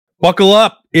Buckle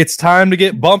up. It's time to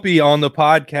get bumpy on the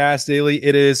podcast daily.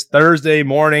 It is Thursday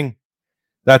morning.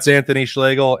 That's Anthony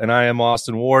Schlegel, and I am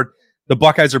Austin Ward. The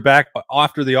Buckeyes are back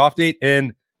after the off date,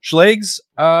 and Schlegs,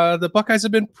 the Buckeyes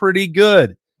have been pretty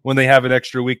good when they have an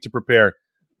extra week to prepare.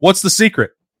 What's the secret?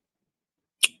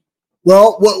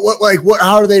 Well,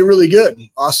 how are they really good,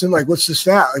 Austin? Like, what's the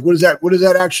stat? Like, what does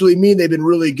that actually mean? They've been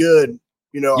really good,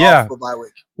 off a bye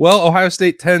week. Well, Ohio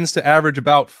State tends to average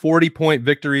about 40-point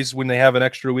victories when they have an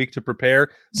extra week to prepare.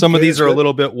 Some of these are a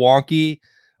little bit wonky.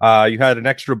 You had an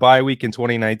extra bye week in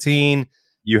 2019.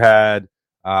 You had,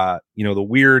 the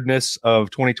weirdness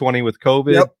of 2020 with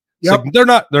COVID. Yep. So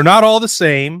they're not all the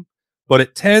same, but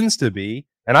it tends to be.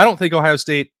 And I don't think Ohio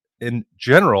State in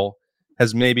general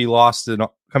has maybe lost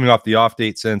coming off the off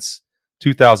date since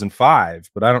 2005.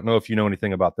 But I don't know if you know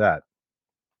anything about that.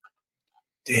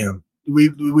 Damn. We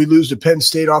lose to Penn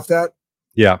State off that?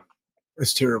 Yeah.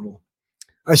 That's terrible.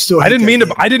 I didn't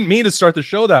mean to start the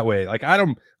show that way. Like I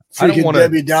don't want to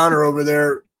Debbie Downer over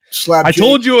there. I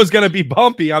told you it was going to be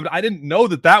bumpy. I didn't know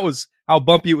that was how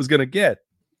bumpy it was going to get.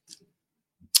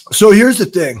 So here's the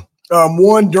thing.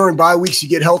 One, during bye weeks, you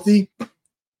get healthy.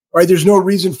 Right? There's no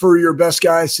reason for your best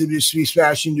guys to just be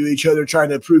smashing into each other, trying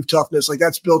to prove toughness. Like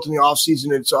that's built in the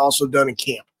offseason. It's also done in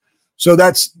camp. So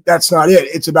that's not it.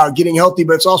 It's about getting healthy,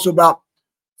 but it's also about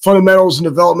fundamentals and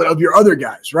development of your other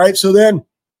guys, right? So then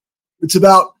it's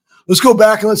about, let's go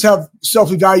back and let's have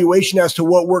self-evaluation as to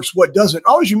what works, what doesn't.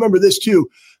 Always remember this too.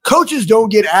 Coaches don't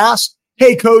get asked,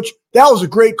 hey, coach, that was a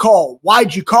great call.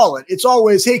 Why'd you call it? It's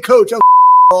always, hey, coach, that was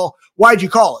a call. Why'd you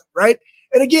call it, right?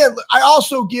 And again, I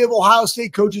also give Ohio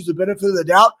State coaches the benefit of the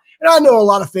doubt, and I know a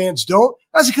lot of fans don't.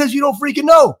 That's because you don't freaking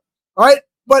know, all right?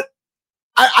 But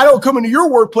I don't come into your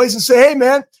workplace and say, hey,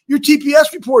 man, your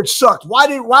TPS report sucked. Why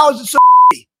was it so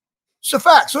It's a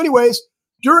fact. So anyways,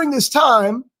 during this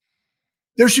time,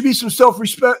 there should be some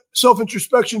self-respect,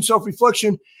 self-introspection,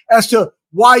 self-reflection as to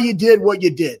why you did what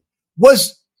you did.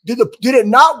 Did it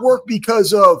not work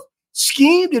because of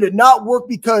scheme? Did it not work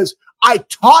because I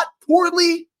taught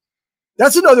poorly?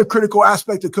 That's another critical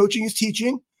aspect of coaching is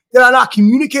teaching. Did I not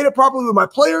communicate it properly with my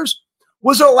players?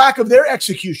 Was it a lack of their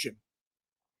execution?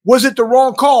 Was it the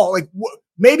wrong call? Like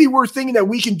maybe we're thinking that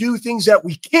we can do things that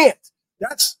we can't.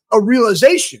 That's a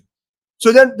realization.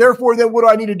 So therefore, what do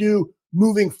I need to do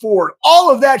moving forward?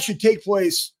 All of that should take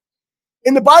place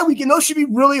in the bye week, and those should be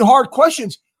really hard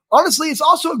questions. Honestly, it's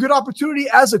also a good opportunity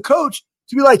as a coach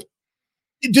to be like,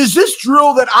 does this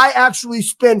drill that I actually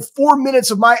spend 4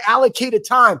 minutes of my allocated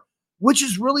time, which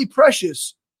is really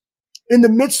precious, in the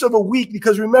midst of a week?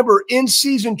 Because remember,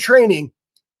 in-season training,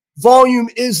 volume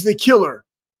is the killer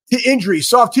to injury,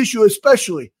 soft tissue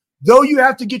especially. Though you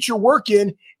have to get your work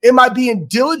in, am I being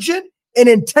diligent and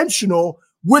intentional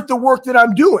with the work that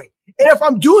I'm doing? And if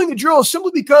I'm doing the drill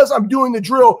simply because I'm doing the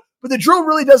drill, but the drill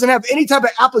really doesn't have any type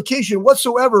of application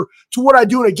whatsoever to what I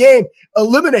do in a game,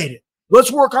 eliminate it.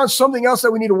 Let's work on something else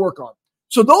that we need to work on.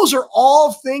 So those are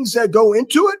all things that go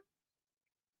into it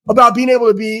about being able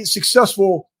to be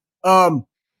successful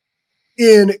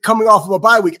in coming off of a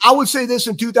bye week. I would say this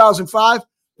in 2005.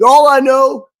 All I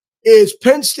know is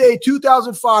Penn State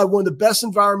 2005, one of the best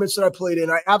environments that I played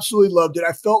in. I absolutely loved it.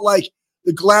 I felt like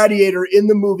the gladiator in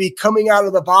the movie coming out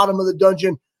of the bottom of the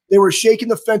dungeon. They were shaking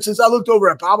the fences. I looked over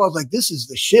at Bob. I was like, this is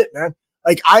the shit, man.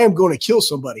 Like, I am going to kill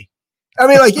somebody. I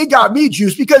mean, like, it got me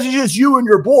juiced because it's just you and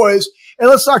your boys. And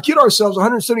let's not kid ourselves,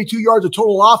 172 yards of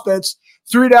total offense,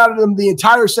 threw it out of them the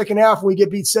entire second half when we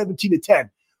get beat 17-10.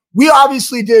 We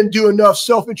obviously didn't do enough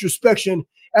self-introspection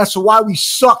as to why we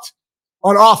sucked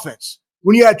on offense.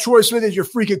 When you had Troy Smith as your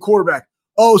freaking quarterback.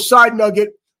 Oh, side nugget,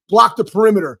 block the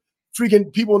perimeter.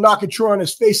 Freaking people knocking Troy on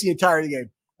his face the entire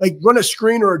game. Like run a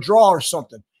screen or a draw or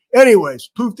something. Anyways,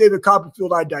 poof, David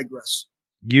Copperfield, I digress.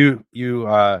 You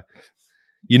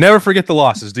never forget the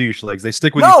losses, do you, Schlegs? They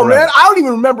stick with you forever. No, man, I don't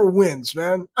even remember wins,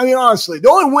 man. I mean, honestly, the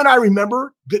only win I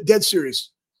remember, dead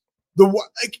serious,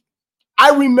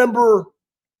 I remember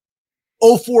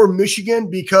 04 Michigan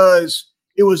because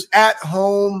it was at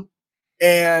home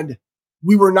and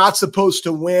we were not supposed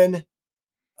to win.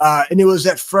 And it was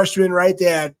that freshman, right? They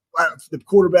had the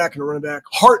quarterback and the running back.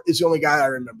 Hart is the only guy I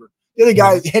remember. The other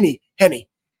guy, Henny.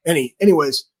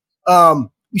 Anyways,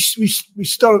 we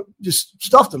just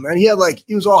stuffed him, man. He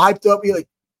was all hyped up. He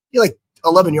had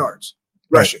 11 yards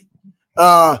rushing.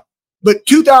 Right. But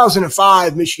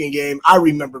 2005 Michigan game, I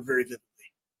remember very vividly.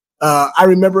 I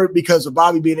remember it because of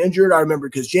Bobby being injured. I remember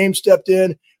because James stepped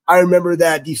in. I remember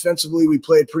that defensively we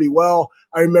played pretty well.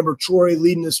 I remember Troy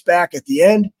leading us back at the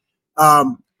end.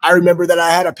 I remember that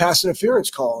I had a pass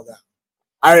interference call on that.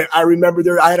 I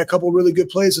remember I had a couple really good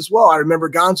plays as well. I remember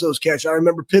Gonzo's catch. I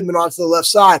remember Pittman onto the left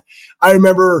side. I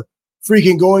remember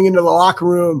freaking going into the locker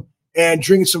room and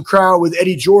drinking some Crown with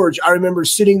Eddie George. I remember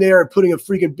sitting there and putting a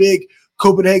freaking big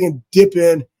Copenhagen dip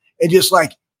in and just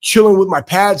like chilling with my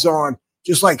pads on,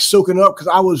 just like soaking up because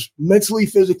I was mentally,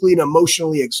 physically, and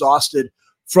emotionally exhausted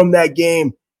from that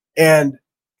game. And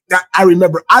I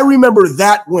remember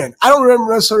that win. I don't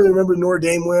necessarily remember Notre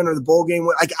Dame win or the bowl game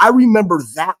win. Like I remember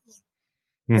that win.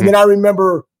 Mm-hmm. And then I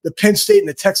remember the Penn State and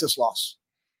the Texas loss.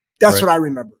 That's what I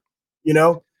remember,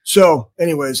 So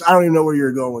anyways, I don't even know where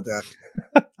you're going with that.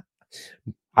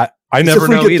 I never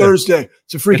know either. Thursday.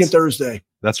 It's a freaking Thursday.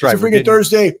 That's right. It's a freaking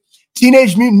Thursday.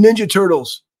 Teenage Mutant Ninja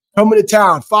Turtles coming to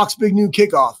town. Fox Big Noon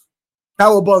Kickoff.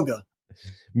 Cowabunga.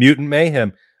 Mutant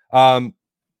Mayhem.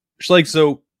 Schleg,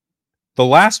 so the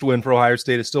last win for Ohio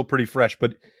State is still pretty fresh,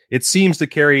 but it seems to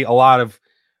carry a lot of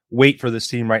weight for this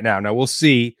team right now. Now we'll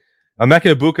see.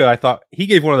 Emeka Egbuka, I thought he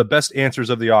gave one of the best answers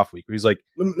of the off week. He's like,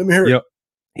 let me hear it.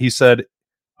 He said,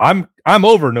 I'm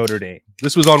over Notre Dame.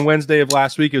 This was on Wednesday of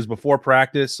last week. It was before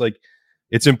practice. Like,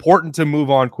 it's important to move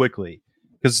on quickly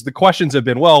because the questions have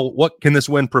been, well, what can this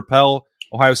win propel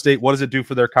Ohio State? What does it do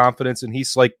for their confidence? And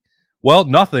he's like, well,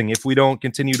 nothing if we don't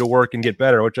continue to work and get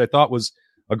better, which I thought was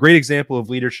a great example of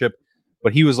leadership.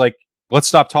 But he was like, let's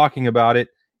stop talking about it.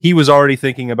 He was already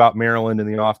thinking about Maryland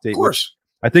in the off date, which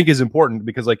I think is important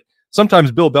because like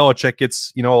sometimes Bill Belichick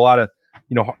gets, a lot of,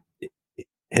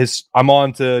 I'm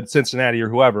on to Cincinnati or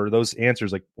whoever, those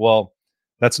answers like, well,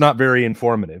 that's not very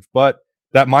informative, but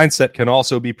that mindset can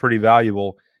also be pretty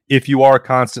valuable if you are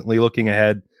constantly looking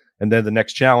ahead and then the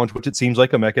next challenge, which it seems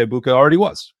like Emeka Egbuka already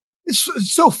was.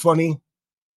 It's so funny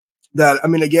that,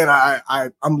 again,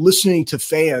 I'm listening to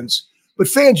fans, but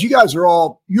fans, you're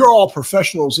all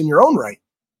professionals in your own right.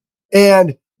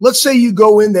 And let's say you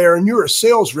go in there and you're a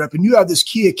sales rep and you have this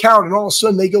key account and all of a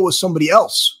sudden they go with somebody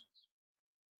else.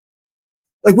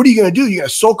 Like, what are you going to do? You're going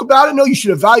to sulk about it? No, you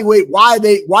should evaluate why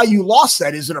you lost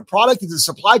that. Is it a product? Is it a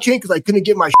supply chain because I couldn't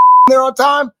get my there on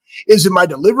time? Is it my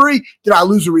delivery? Did I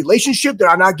lose a relationship? Did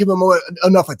I not give them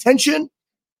enough attention?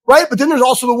 Right? But then there's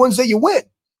also the ones that you win.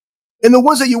 And the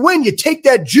ones that you win, you take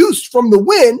that juice from the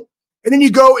win and then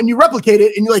you go and you replicate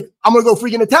it and you're like, I'm going to go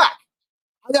freaking attack.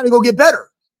 I got to go get better.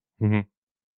 Mm-hmm.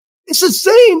 It's the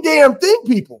same damn thing,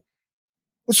 people.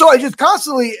 And so I just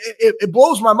constantly, it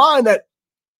blows my mind that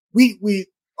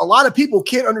a lot of people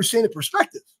can't understand the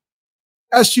perspective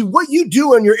as to what you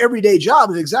do in your everyday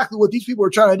job is exactly what these people are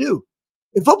trying to do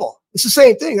in football. It's the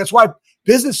same thing. That's why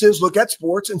businesses look at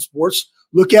sports and sports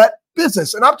look at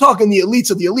business. And I'm talking the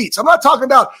elites of the elites. I'm not talking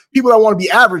about people that want to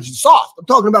be average and soft. I'm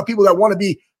talking about people that want to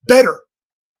be better,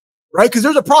 right? Because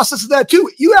there's a process of that too.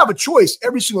 You have a choice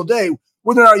every single day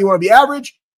whether or not you want to be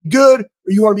average, good,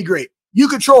 or you want to be great. You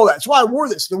control that. That's why I wore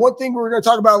this. The one thing we're going to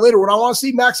talk about later, when I want to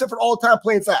see max effort all the time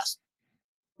playing fast,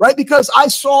 right? Because I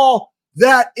saw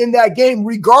that in that game,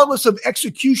 regardless of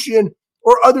execution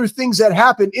or other things that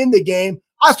happened in the game,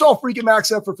 I saw freaking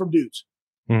max effort from dudes.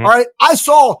 Mm-hmm. All right. I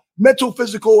saw mental,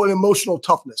 physical, and emotional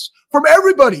toughness from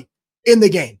everybody in the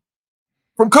game,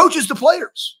 from coaches to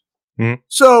players. Mm-hmm.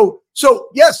 So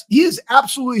yes, he is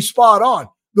absolutely spot on.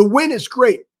 The win is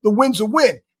great. The win's a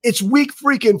win. It's week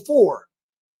freaking 4.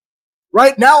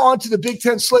 Right now on to the Big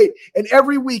Ten slate. And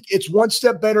every week it's one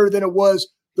step better than it was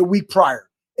the week prior.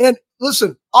 And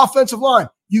listen, offensive line,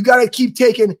 you got to keep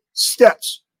taking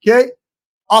steps. Okay.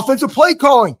 Offensive play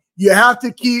calling, you have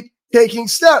to keep taking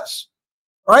steps.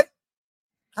 Right.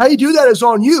 How you do that is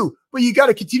on you, but you got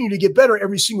to continue to get better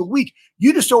every single week.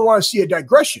 You just don't want to see a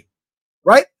digression.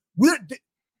 Right.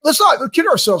 Let's not kid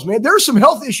ourselves, man. There are some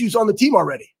health issues on the team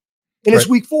already. And it's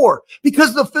week 4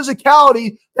 because of the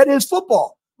physicality that is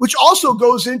football, which also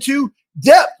goes into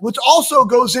depth, which also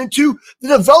goes into the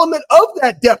development of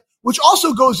that depth, which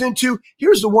also goes into,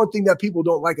 here's the one thing that people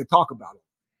don't like to talk about.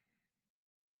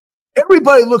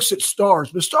 Everybody looks at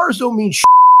stars, but stars don't mean shit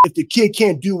if the kid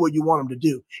can't do what you want him to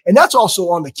do. And that's also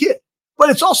on the kid, but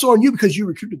it's also on you because you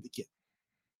recruited the kid.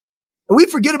 And we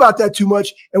forget about that too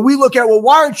much. And we look at, well,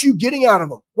 why aren't you getting out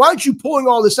of him? Why aren't you pulling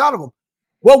all this out of him?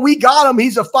 Well, we got him.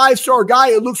 He's a 5-star guy.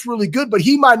 It looks really good, but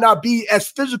he might not be as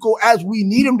physical as we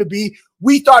need him to be.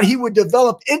 We thought he would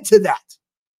develop into that.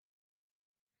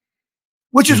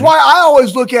 Which is why I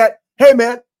always look at, hey,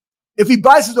 man, if he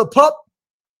bites as a pup,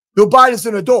 he'll bite as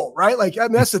an adult, right? Like,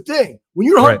 that's the thing. When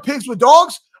you're hunting pigs with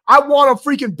dogs, I want him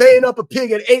freaking baying up a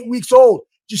pig at 8 weeks old,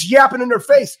 just yapping in their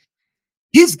face.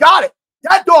 He's got it.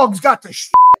 That dog's got the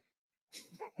shit.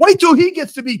 Wait till he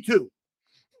gets to be 2.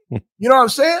 You know what I'm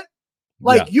saying?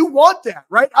 Like, you want that,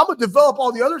 right? I'm going to develop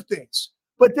all the other things.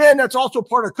 But then that's also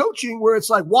part of coaching where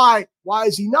it's like, why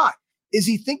is he not? Is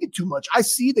he thinking too much? I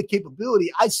see the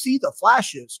capability. I see the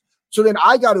flashes. So then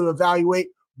I got to evaluate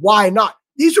why not.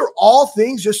 These are all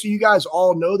things, just so you guys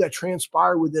all know, that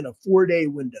transpire within a 4-day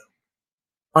window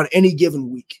on any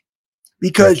given week.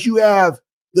 Because you have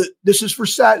this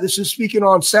is speaking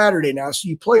on Saturday now. So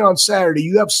you play on Saturday.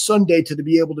 You have Sunday to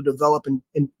be able to develop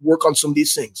and work on some of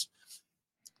these things.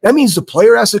 That means the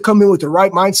player has to come in with the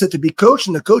right mindset to be coached,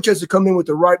 and the coach has to come in with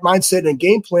the right mindset and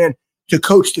game plan to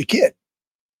coach the kid.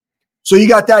 So you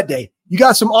got that day. You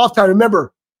got some off time.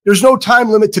 Remember, there's no time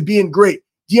limit to being great.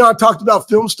 Dion talked about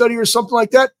film study or something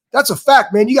like that. That's a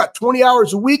fact, man. You got 20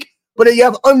 hours a week, but you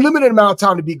have unlimited amount of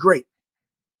time to be great.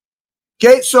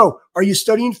 Okay, so are you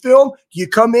studying film? Do you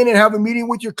come in and have a meeting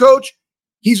with your coach?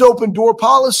 He's open door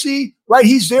policy, right?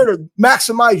 He's there to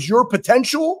maximize your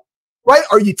potential, right?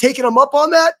 Are you taking him up on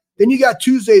that? Then you got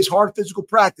Tuesday's hard physical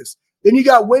practice. Then you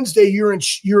got Wednesday, you're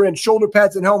in shoulder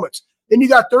pads and helmets. Then you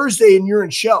got Thursday and you're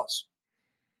in shells.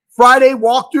 Friday,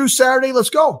 walkthrough. Saturday, let's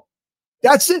go.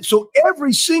 That's it. So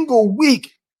every single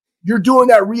week, you're doing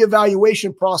that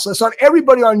reevaluation process on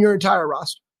everybody on your entire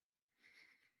roster.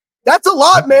 That's a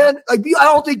lot, man. Like, I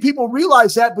don't think people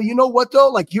realize that, but you know what though?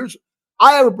 Like,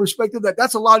 I have a perspective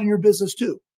that's a lot in your business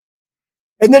too.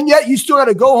 And then yet you still got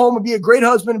to go home and be a great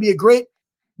husband, be a great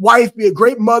wife, be a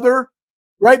great mother,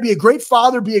 right? Be a great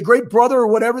father, be a great brother, or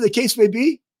whatever the case may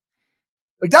be.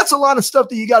 Like, that's a lot of stuff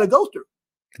that you got to go through.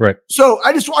 Right. So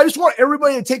I just want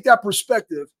everybody to take that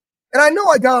perspective. And I know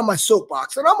I got on my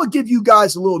soapbox, and I'm going to give you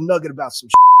guys a little nugget about some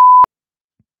shit.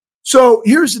 So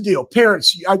here's the deal.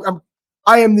 Parents,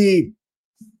 I am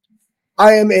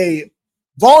a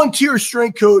volunteer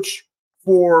strength coach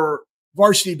for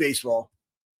varsity baseball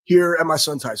here at my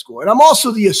son's high school. And I'm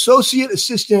also the associate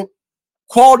assistant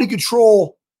quality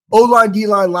control O-line,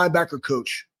 D-line, linebacker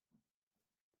coach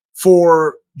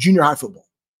for junior high football.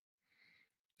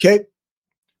 Okay.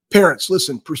 Parents,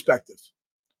 listen, perspective.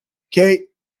 Okay.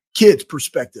 Kids,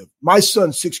 perspective. My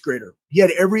son's 6th grader. He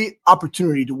had every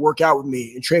opportunity to work out with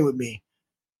me and train with me,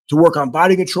 to work on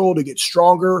body control, to get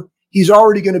stronger. He's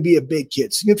already going to be a big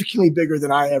kid, significantly bigger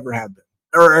than I ever have been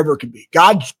or ever could be.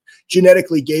 God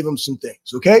genetically gave him some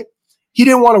things, okay? He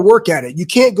didn't want to work at it. You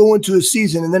can't go into a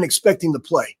season and then expecting to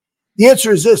play. The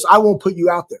answer is this: I won't put you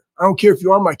out there. I don't care if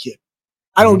you are my kid.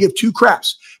 I don't give two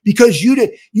craps, because you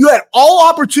had all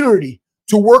opportunity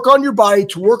to work on your body,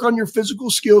 to work on your physical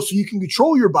skills so you can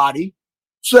control your body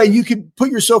so that you can put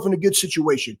yourself in a good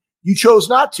situation. You chose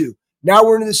not to. Now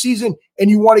we're into the season and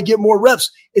you want to get more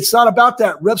reps. It's not about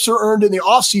that. Reps are earned in the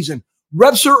off season.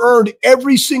 Reps are earned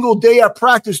every single day at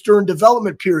practice during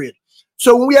development period.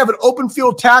 So when we have an open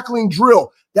field tackling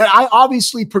drill that I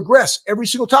obviously progress every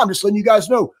single time, just letting you guys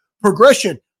know,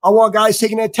 progression. I want guys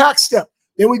taking an attack step.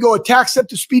 Then we go attack step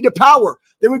to speed to power.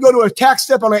 Then we go to attack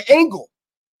step on an angle.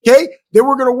 Okay. Then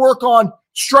we're going to work on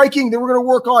striking. Then we're going to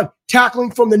work on tackling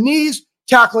from the knees,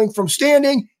 tackling from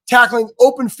standing, tackling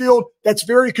open field. That's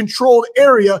very controlled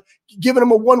area, giving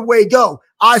them a one-way go.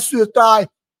 Eyes to the thigh.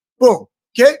 Boom.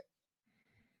 Okay.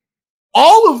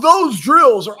 All of those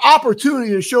drills are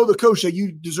opportunity to show the coach that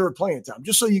you deserve playing time,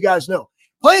 just so you guys know.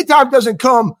 Playing time doesn't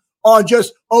come on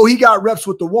just, oh, he got reps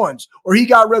with the ones or he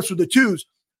got reps with the twos.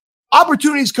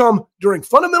 Opportunities come during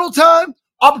fundamental time.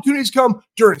 Opportunities come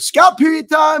during scout period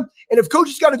time. And if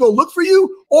coaches got to go look for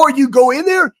you or you go in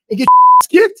there and get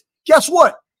kicked, guess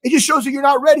what? It just shows that you're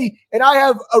not ready. And I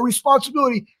have a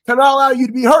responsibility to not allow you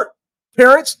to be hurt.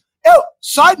 Parents,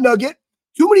 side nugget,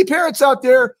 too many parents out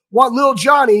there want little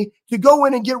Johnny to go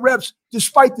in and get reps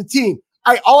despite the team.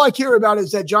 All I care about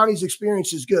is that Johnny's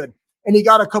experience is good. And he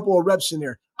got a couple of reps in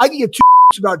there. I can give two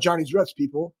about Johnny's reps,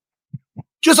 people.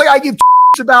 Just like I give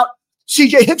two about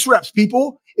CJ Hicks reps,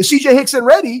 people. If CJ Hicks ain't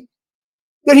ready,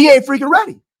 then he ain't freaking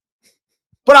ready.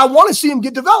 But I want to see him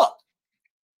get developed.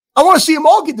 I want to see them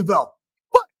all get developed.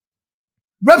 But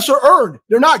reps are earned.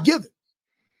 They're not given.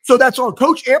 So that's on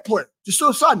coach and player. Just so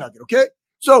a side nugget, okay?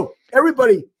 So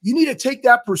everybody, you need to take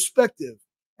that perspective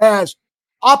as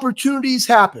opportunities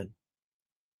happen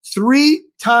 3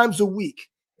 times a week.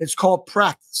 It's called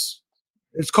practice.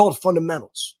 It's called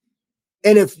fundamentals.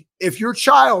 And if your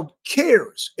child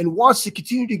cares and wants to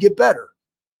continue to get better,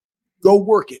 go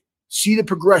work it. See the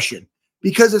progression.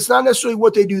 Because it's not necessarily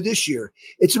what they do this year.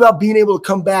 It's about being able to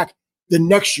come back the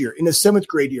next year in the 7th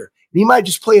grade year. And he might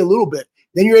just play a little bit.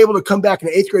 Then you're able to come back in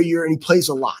the 8th grade year and he plays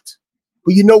a lot.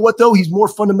 But you know what, though? He's more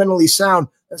fundamentally sound.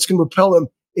 That's going to propel him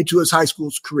into his high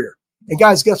school's career. And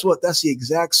guys, guess what? That's the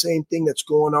exact same thing that's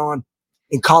going on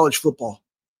in college football.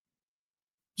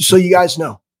 Just so you guys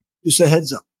know. Just a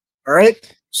heads up. All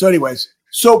right? So anyways,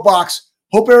 soapbox.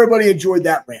 Hope everybody enjoyed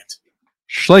that rant.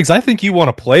 Schlegs, I think you want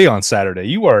to play on Saturday.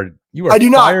 You are I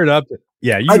do fired up.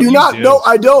 Yeah, I do not know.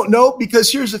 I don't know,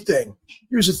 because here's the thing.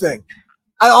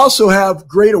 I also have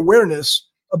great awareness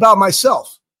about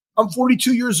myself. I'm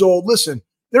 42 years old. Listen,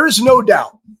 there is no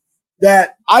doubt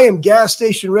that I am gas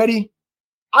station ready.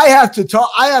 I have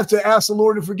to ask the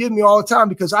Lord to forgive me all the time,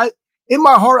 because in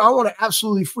my heart, I want to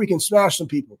absolutely freaking smash some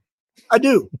people. I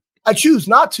do. I choose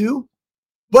not to,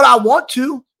 but I want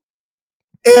to.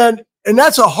 And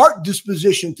that's a heart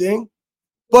disposition thing.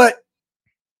 But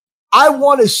I just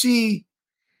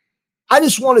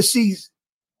want to see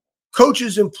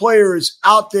coaches and players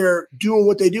out there doing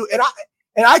what they do.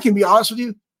 And I can be honest with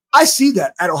you, I see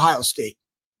that at Ohio State.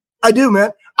 I do,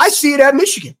 man. I see it at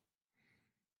Michigan.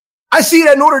 I see it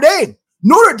at Notre Dame.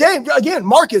 Notre Dame, again,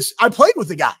 Marcus, I played with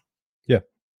the guy. Yeah.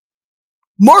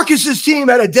 Marcus's team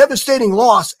had a devastating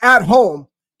loss at home,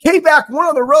 came back, won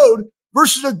on the road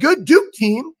versus a good Duke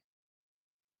team,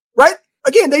 right?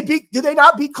 Again, did they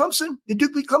not beat Clemson? Did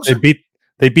Duke beat Clemson?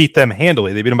 They beat them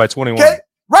handily. They beat them by 21. Okay,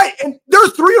 right. And they're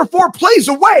 3 or 4 plays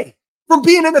away from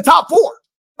being in the top 4.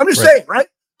 I'm just saying, right?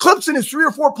 Clemson is 3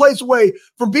 or 4 plays away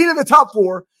from being in the top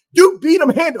 4. Duke beat them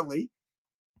handily.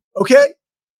 Okay.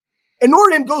 And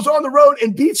Notre Dame goes on the road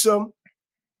and beats them,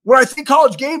 where I think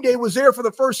College Game Day was there for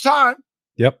the first time.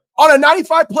 Yep. On a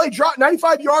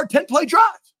 95-yard, 10-play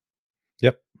drive.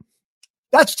 Yep.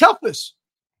 That's toughness.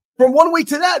 From 1 week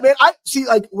to that, man, I see,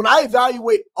 like, when I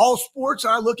evaluate all sports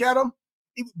and I look at them,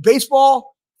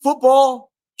 baseball,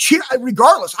 football, cheer,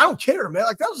 regardless, I don't care, man.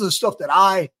 Like, that was the stuff that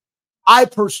I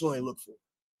personally look for.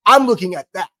 I'm looking at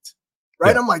that,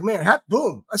 right? Yeah. I'm like, man,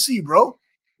 boom, I see you, bro.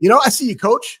 I see you,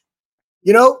 coach.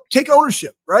 Take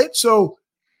ownership, right? So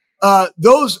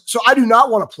so I do not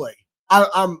want to play.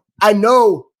 I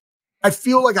know I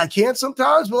feel like I can't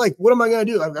sometimes, but like, what am I going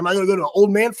to do? Like, am I going to go to an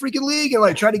old man freaking league and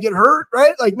like try to get hurt,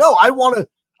 right? Like, no, I want to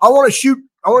shoot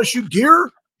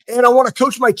deer, and I want to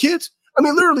coach my kids. I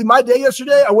mean, literally my day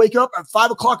yesterday, I wake up at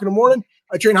 5:00 in the morning.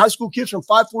 I train high school kids from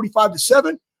 5:45 to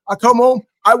 7. I come home,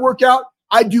 I work out,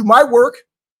 I do my work.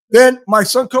 Then my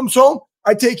son comes home.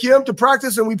 I take him to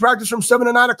practice, and we practice from 7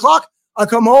 to 9 o'clock. I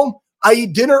come home, I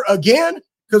eat dinner again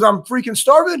because I'm freaking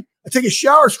starving. I take a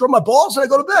shower, scrub my balls, and I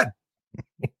go to bed.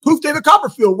 Poof, David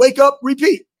Copperfield, wake up,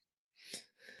 repeat.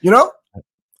 I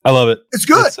love it. It's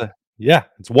good.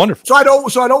 It's wonderful. So I don't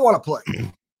want to play.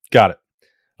 Got it.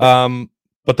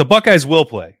 But the Buckeyes will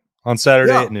play on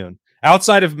Saturday at noon.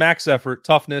 Outside of max effort,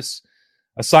 toughness,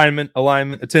 assignment,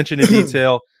 alignment, attention to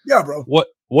detail. Yeah, bro.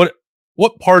 What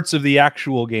parts of the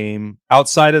actual game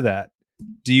outside of that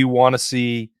do you want to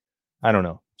see? I don't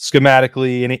know,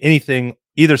 schematically, anything,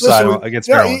 either side against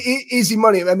Maryland. Easy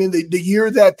money. I mean, the year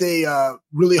that they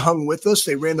really hung with us,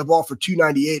 they ran the ball for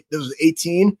 298. That was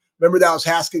 18. Remember, that was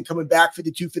Haskin coming back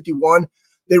 52-51.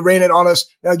 They ran it on us.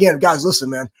 Now, again, guys,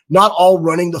 listen, man, not all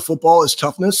running the football is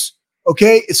toughness.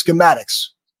 Okay. It's schematics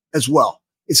as well.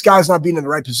 It's guys not being in the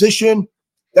right position.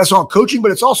 That's all coaching,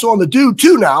 but it's also on the dude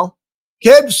too now.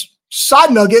 Okay. Just side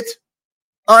nugget.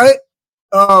 All right.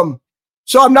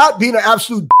 So I'm not being an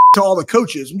absolute to all the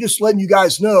coaches. I'm just letting you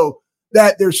guys know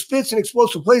that there's fits and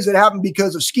explosive plays that happen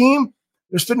because of scheme.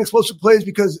 There's fit and explosive plays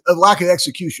because of lack of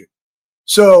execution.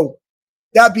 So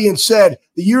that being said,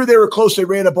 the year they were close, they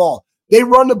ran the ball. They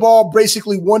run the ball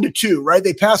basically 1-2, right?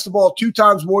 They pass the ball 2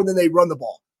 times more than they run the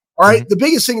ball. All right. Mm-hmm. The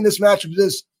biggest thing in this matchup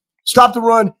is stop the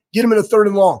run, get them in a 3rd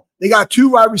and long. They got 2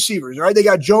 wide receivers, all right? They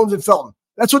got Jones and Felton.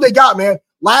 That's what they got, man.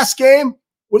 Last game,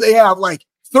 where they have like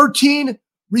 13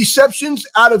 receptions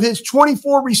out of his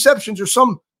 24 receptions or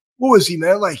what was he,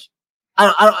 man? Like,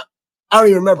 I don't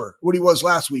even remember what he was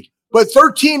last week, but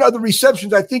 13 of the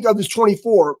receptions, I think, of his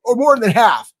 24 or more than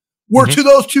half were to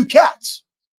those 2 cats.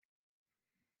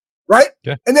 Right.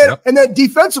 Okay. And then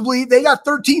defensively, they got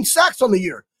 13 sacks on the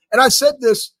year. And I said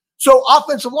this. So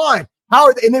offensive line,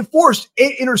 and they forced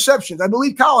 8 interceptions. I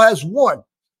believe Kyle has 1.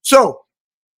 So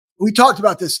we talked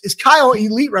about this. Is Kyle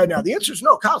elite right now? The answer is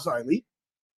no, Kyle's not elite.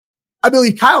 I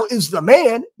believe Kyle is the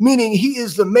man, meaning he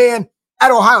is the man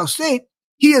at Ohio State.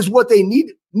 He is what they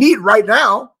need right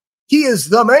now. He is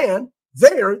the man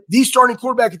there, the starting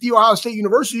quarterback at the Ohio State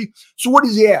University. So what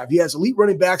does he have? He has elite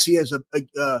running backs. He has an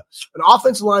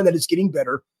offensive line that is getting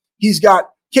better. He's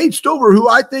got Cade Stover, who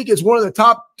I think is one of the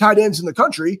top tight ends in the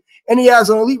country, and he has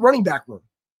an elite running back room.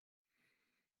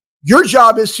 Your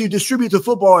job is to distribute the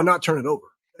football and not turn it over.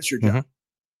 That's your job.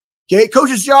 Okay,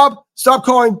 coach's job, stop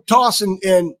calling toss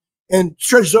and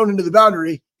stretch zone into the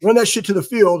boundary, run that shit to the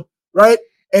field, right?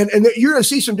 And you're going to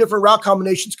see some different route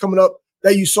combinations coming up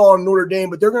that you saw in Notre Dame,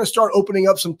 but they're going to start opening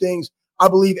up some things, I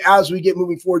believe, as we get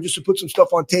moving forward, just to put some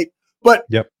stuff on tape. But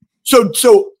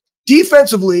so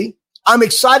defensively, I'm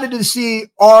excited to see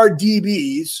our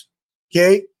DBs,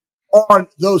 okay, on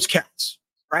those cats,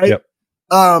 right? Yep.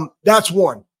 That's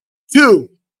one. Two,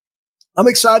 I'm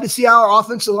excited to see how our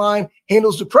offensive line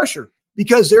handles the pressure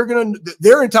because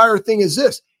their entire thing is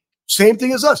this. Same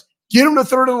thing as us. Get them to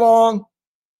third and long,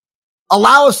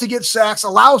 allow us to get sacks,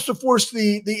 allow us to force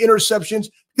the interceptions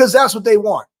because that's what they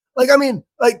want.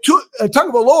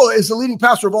 Tagovailoa is the leading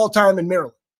passer of all time in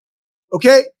Maryland.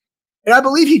 Okay? And I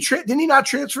believe didn't he not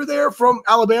transfer there from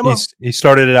Alabama? He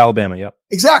started at Alabama, yep.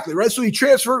 Exactly, right? So he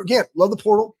transferred, again, love the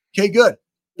portal. Okay, good.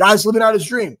 Guy's living out his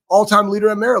dream. All-time leader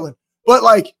at Maryland. But,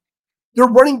 they're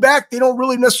running back. They don't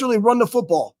really necessarily run the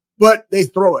football, but they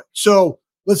throw it. So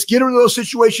let's get into those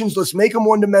situations. Let's make them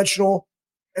one-dimensional.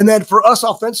 And then for us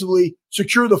offensively,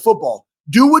 secure the football.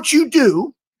 Do what you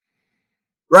do,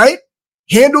 right?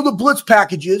 Handle the blitz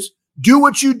packages. Do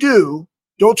what you do.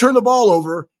 Don't turn the ball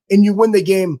over, and you win the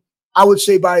game, I would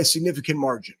say, by a significant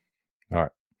margin. All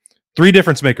right. 3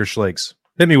 difference makers, Schlegs.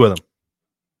 Hit me with them.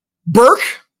 Burke.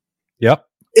 Yep.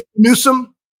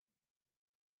 Newsome.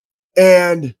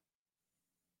 And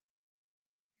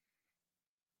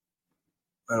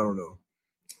I don't know.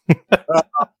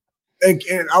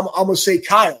 And I'm going to say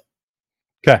Kyle.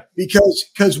 Okay.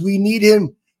 Because we need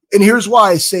him. And here's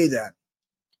why I say that.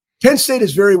 Penn State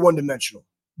is very one-dimensional.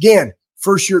 Again,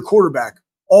 first-year quarterback.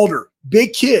 Alder,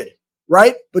 big kid,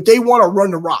 right? But they want to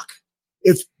run the rock.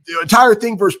 If the entire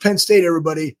thing versus Penn State,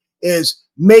 everybody, is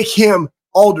make him,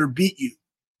 Alder, beat you.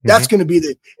 That's going to be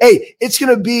it's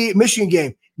going to be a Michigan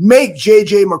game. Make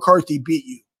J.J. McCarthy beat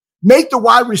you. Make the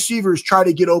wide receivers try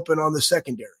to get open on the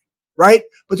secondary, right?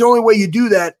 But the only way you do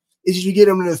that is if you get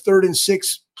them in a 3rd and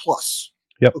 6 plus.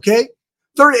 Yep. Okay?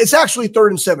 It's actually 3rd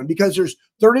and 7 because there's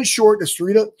 3rd and short, there's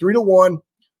 3 to 1,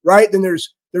 right? Then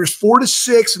there's 4 to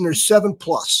 6 and there's 7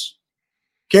 plus.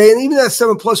 Okay. And even that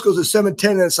 7 plus goes to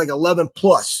 7-10 and it's 11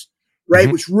 plus,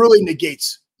 right? Which really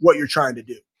negates what you're trying to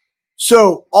do.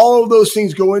 So all of those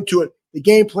things go into it. The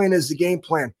game plan is the game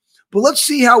plan. But let's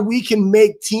see how we can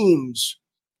make teams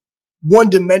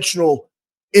one-dimensional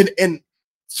in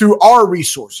through our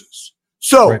resources.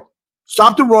 So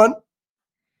Stop the run.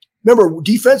 Remember,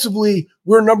 defensively,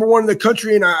 we're number 1 in the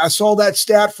country, and I saw that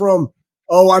stat from,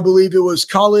 I believe it was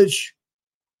college.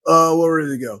 Where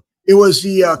did it go? It was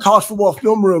the college football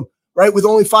film room, right? With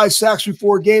only 5 sacks through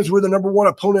 4 games, we're the number 1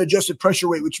 opponent-adjusted pressure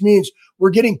rate, which means we're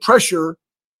getting pressure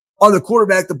on the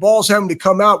quarterback. The ball's having to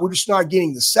come out. We're just not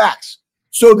getting the sacks.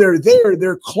 So they're there.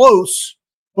 They're close,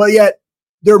 but yet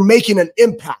they're making an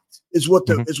impact is what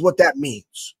that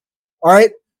means. All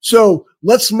right? So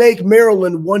let's make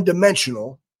Maryland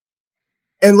one-dimensional,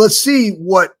 and let's see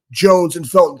what Jones and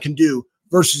Felton can do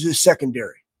versus his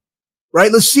secondary,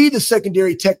 right? Let's see the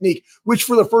secondary technique, which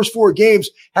for the first 4 games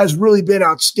has really been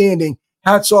outstanding.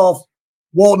 Hats off,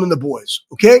 Walton and the boys,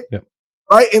 okay? Yep.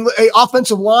 Right? And an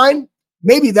offensive line,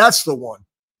 maybe that's the one.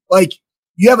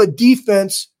 You have a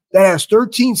defense that has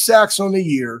 13 sacks on the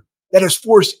year that has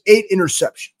forced 8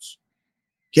 interceptions,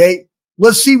 okay?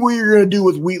 Let's see what you're going to do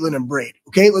with Wheatland and Braid,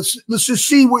 okay? Let's just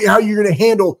see how you're going to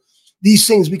handle these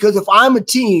things, because if I'm a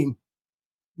team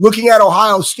looking at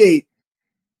Ohio State,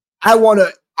 I want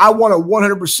to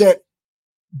 100%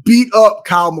 beat up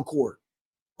Kyle McCord.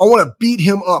 I want to beat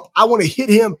him up. I want to hit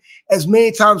him as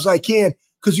many times as I can,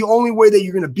 because the only way that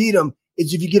you're going to beat him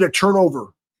is if you get a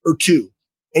turnover or 2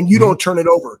 and you don't turn it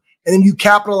over. And then you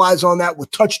capitalize on that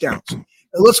with touchdowns. And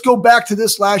let's go back to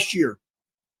this last year.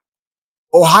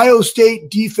 Ohio State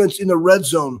defense in the red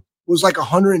zone was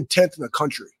 110th in the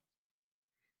country.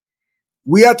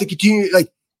 We have to continue.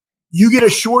 You get a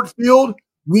short field,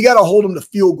 we got to hold them to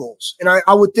field goals. And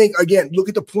I would think, again, look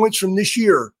at the points from this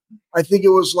year. I think it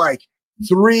was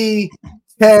 3,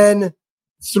 10,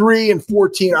 3, and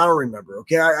 14. I don't remember.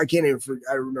 Okay. I can't even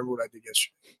I remember what I did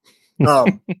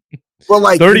yesterday.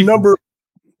 But 30, the number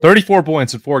 34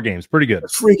 points in 4 games. Pretty good.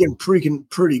 Freaking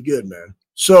pretty good, man.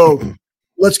 So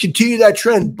let's continue that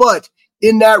trend. But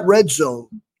in that red zone,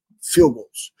 field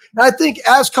goals. And I think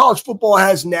as college football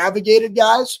has navigated,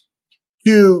 guys,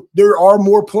 there are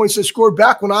more points that scored.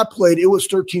 Back when I played, it was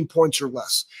 13 points or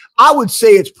less. I would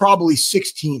say it's probably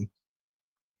 16.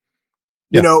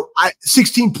 Yeah.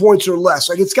 16 points or less.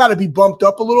 It's got to be bumped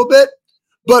up a little bit.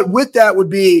 But with that would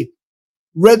be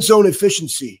red zone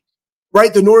efficiency,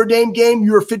 right? The Notre Dame game,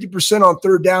 you were 50% on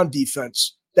third down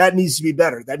defense. That needs to be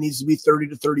better. That needs to be 30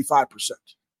 to 35%,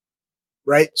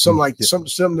 right? Something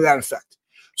to that effect.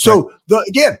 So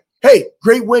again, hey,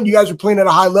 great win. You guys are playing at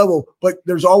a high level, but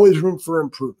there's always room for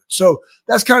improvement. So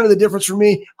that's kind of the difference for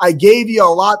me. I gave you a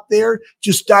lot there.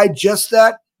 Just digest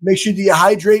that. Make sure that you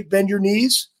hydrate, bend your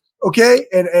knees. Okay.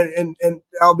 And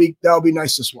that'll be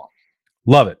nice to swallow.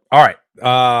 Love it. All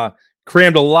right.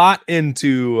 Crammed a lot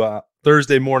into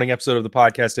Thursday morning episode of the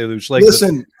podcast. Daily Schlegel.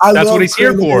 Listen, that's what he's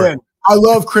here for. I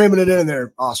love cramming it in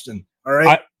there, Austin. All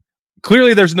right.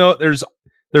 Clearly, there's a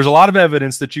lot of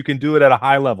evidence that you can do it at a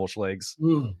high level, Schlegs.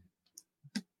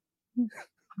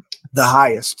 The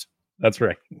highest. That's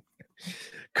right.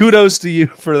 Kudos to you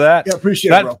for that. Yeah,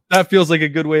 appreciate it, bro. That feels like a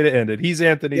good way to end it. He's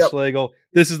Anthony Schlegel.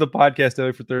 This is the podcast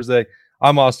daily for Thursday.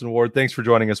 I'm Austin Ward. Thanks for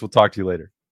joining us. We'll talk to you later.